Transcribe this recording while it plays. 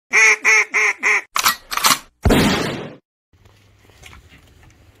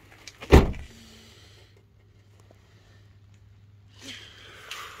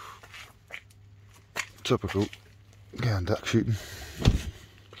Typical going duck shooting.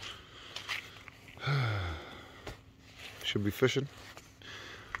 Should be fishing.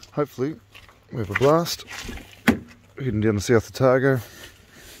 Hopefully we have a blast. Heading down to South Otago.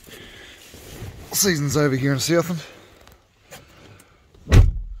 Season's over here in Southland.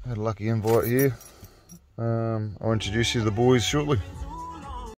 Had a lucky invite here. I'll introduce you to the boys shortly.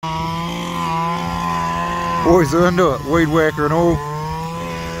 Boys are into it, weed whacker and all.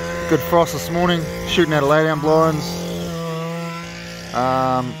 Good frost this morning, shooting out of laydown blinds.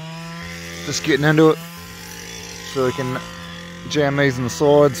 Just getting into it so we can jam these in the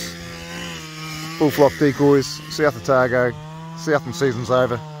sides. Full flock decoys, South Otago, Southland season's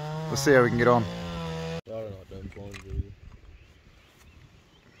over. Let's see how we can get on.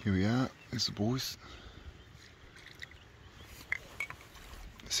 Here we are, there's the boys.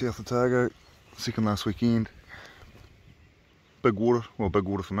 South Otago, second last weekend. Big water, well, big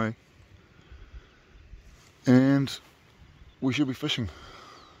water for me. And we should be fishing.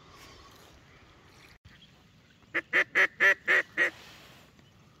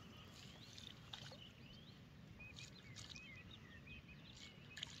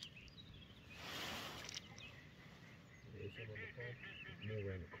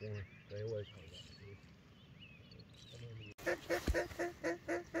 Around the corner. They always hold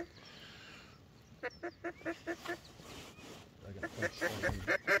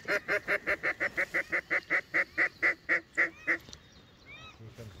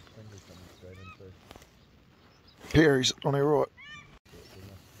Perry's on our right.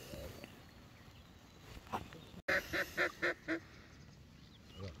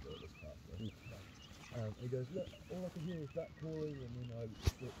 He goes, look, all I can hear is that calling, and then I look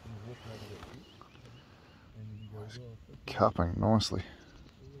and walk over that shit. And then he goes, oh, Cupping nicely.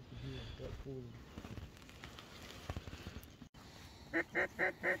 all I can hear is that calling.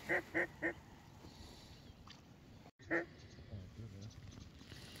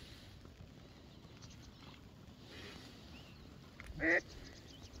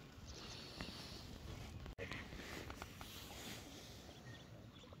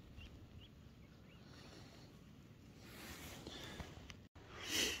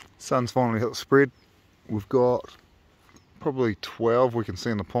 Sun's finally hit the spread. We've got probably 12 we can see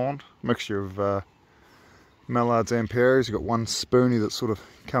in the pond. Mixture of mallards and perries. We've got one spoonie that's sort of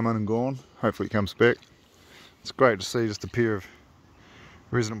come in and gone. Hopefully it comes back. It's great to see just a pair of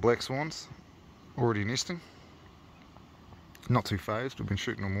resident black swans already nesting. Not too phased, we've been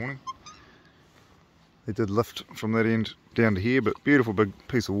shooting all morning. They did lift from that end down to here, but beautiful big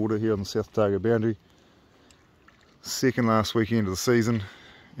piece of water here on the South Otago boundary. Second last weekend of the season.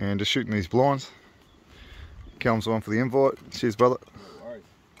 And just shooting these blinds. Callum's on for the invite. Cheers, brother. No worries.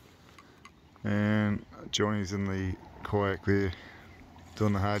 And Johnny's in the kayak there,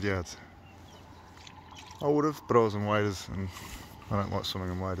 doing the hard yards. I would have, but I was in waders, and I don't like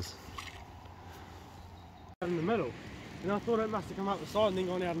swimming in waders. In the middle, and I thought it must have come up the side and then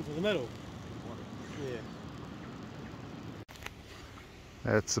gone out into the middle. Yeah.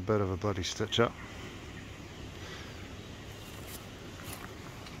 That's a bit of a bloody stitch up.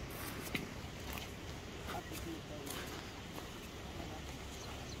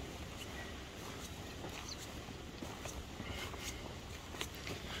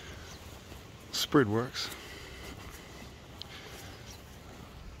 Spread works.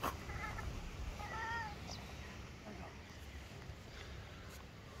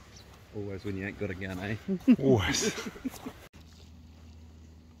 Always when you ain't got a gun, eh? Always.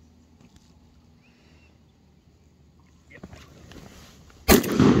 I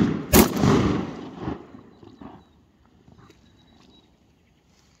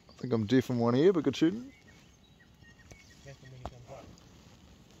think I'm deaf in one ear, but good shooting.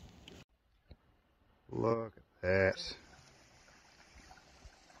 Look at that.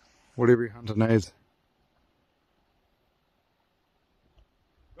 What every hunter needs.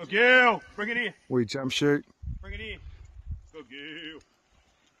 Go Gil! Bring it in! We jump shoot. Bring it in! Go Gil!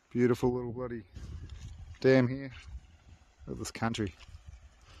 Beautiful little bloody dam here. Look at this country.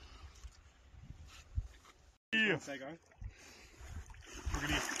 Yeah! Say go.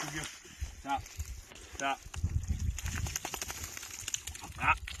 Bring it in! Go Gil! Stop! Stop!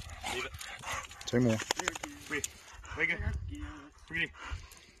 Ah! Leave it! Two more. Wait! Bring it! Bring it in!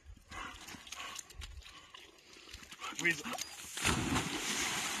 Where's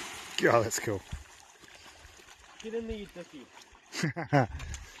God, that's cool. Get in there, you dickie.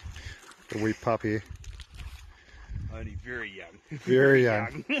 The wee pup here. Only very young. Very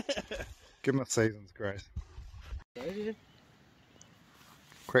young. Give him a season's grace.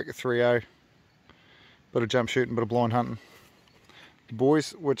 Crack a 3-0. Bit of jump shooting, bit of blind hunting. the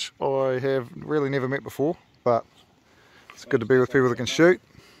boys, which I have really never met before, but it's good to be with people that can shoot,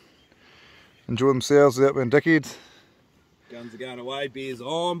 enjoy themselves without being dickheads. Guns are going away, beers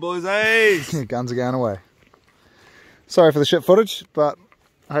on, boys, eh? Guns are going away. Sorry for the shit footage, but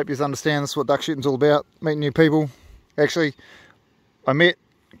I hope you understand this is what duck shooting's all about, meeting new people. Actually, I met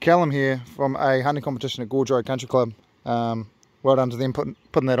Callum here from a hunting competition at Gorge Road Country Club. Well done to them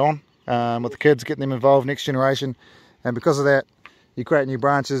putting that on with the kids, getting them involved, next generation. And because of that, you create new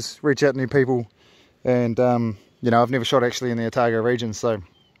branches, reach out to new people. And, you know, I've never shot actually in the Otago region, so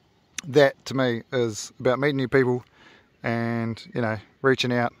that to me is about meeting new people and, you know,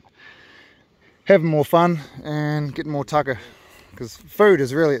 reaching out, having more fun and getting more tucker. Because food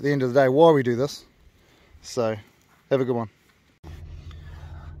is really, at the end of the day, why we do this. So, have a good one.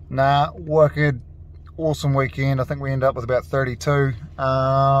 Nah, wicked, awesome weekend. I think we end up with about 32.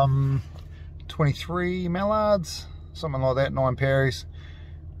 23 mallards, something like that, 9 Parries.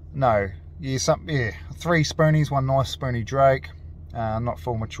 No, yeah, 3 spoonies, 1 nice spoony drake. Not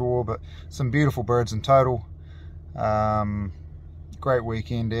full mature, but some beautiful birds in total. Great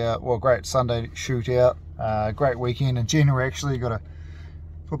weekend out, well, great Sunday shootout. Great weekend in general. Actually got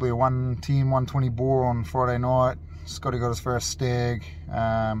probably a 110, 120 boar on Friday night. Scotty got his first stag.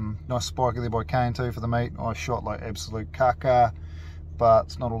 Nice spiker there by Kane too for the meat. I shot like absolute caca, but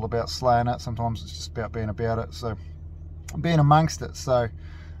it's not all about slaying it. Sometimes it's just about being about it, so being amongst it. So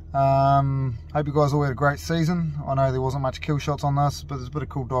hope you guys all had a great season. I know there wasn't much kill shots on this, but there's a bit of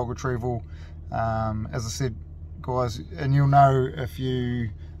cool dog retrieval. As I said, guys, and you'll know if you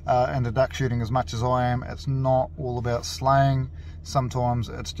are into duck shooting as much as I am, it's not all about slaying. Sometimes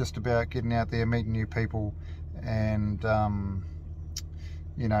it's just about getting out there, meeting new people, and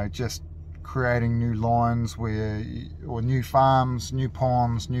you know, just creating new lines or new farms, new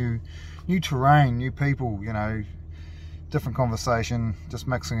ponds, new terrain, new people, you know, different conversation, just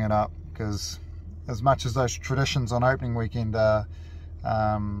mixing it up. Because as much as those traditions on opening weekend are,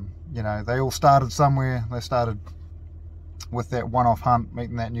 you know, they all started somewhere. They started with that one-off hunt,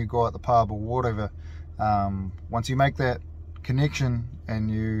 meeting that new guy at the pub or whatever. Once you make that connection and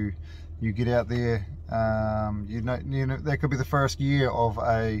you get out there, you know that could be the first year of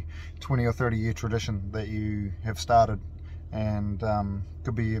a 20 or 30 year tradition that you have started, and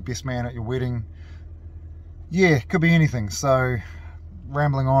could be your best man at your wedding. Yeah, could be anything. So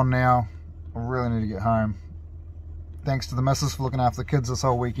rambling on now, I really need to get home. Thanks to the missus for looking after the kids this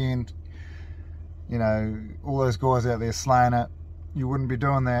whole weekend. You know, all those guys out there slaying it. You wouldn't be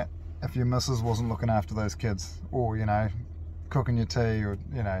doing that if your missus wasn't looking after those kids, or, you know, cooking your tea, or,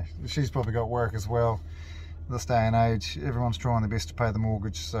 you know, she's probably got work as well. This day and age, everyone's trying their best to pay the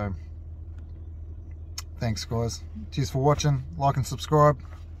mortgage. So thanks, guys. Cheers for watching. Like and subscribe.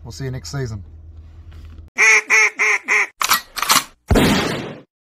 We'll see you next season.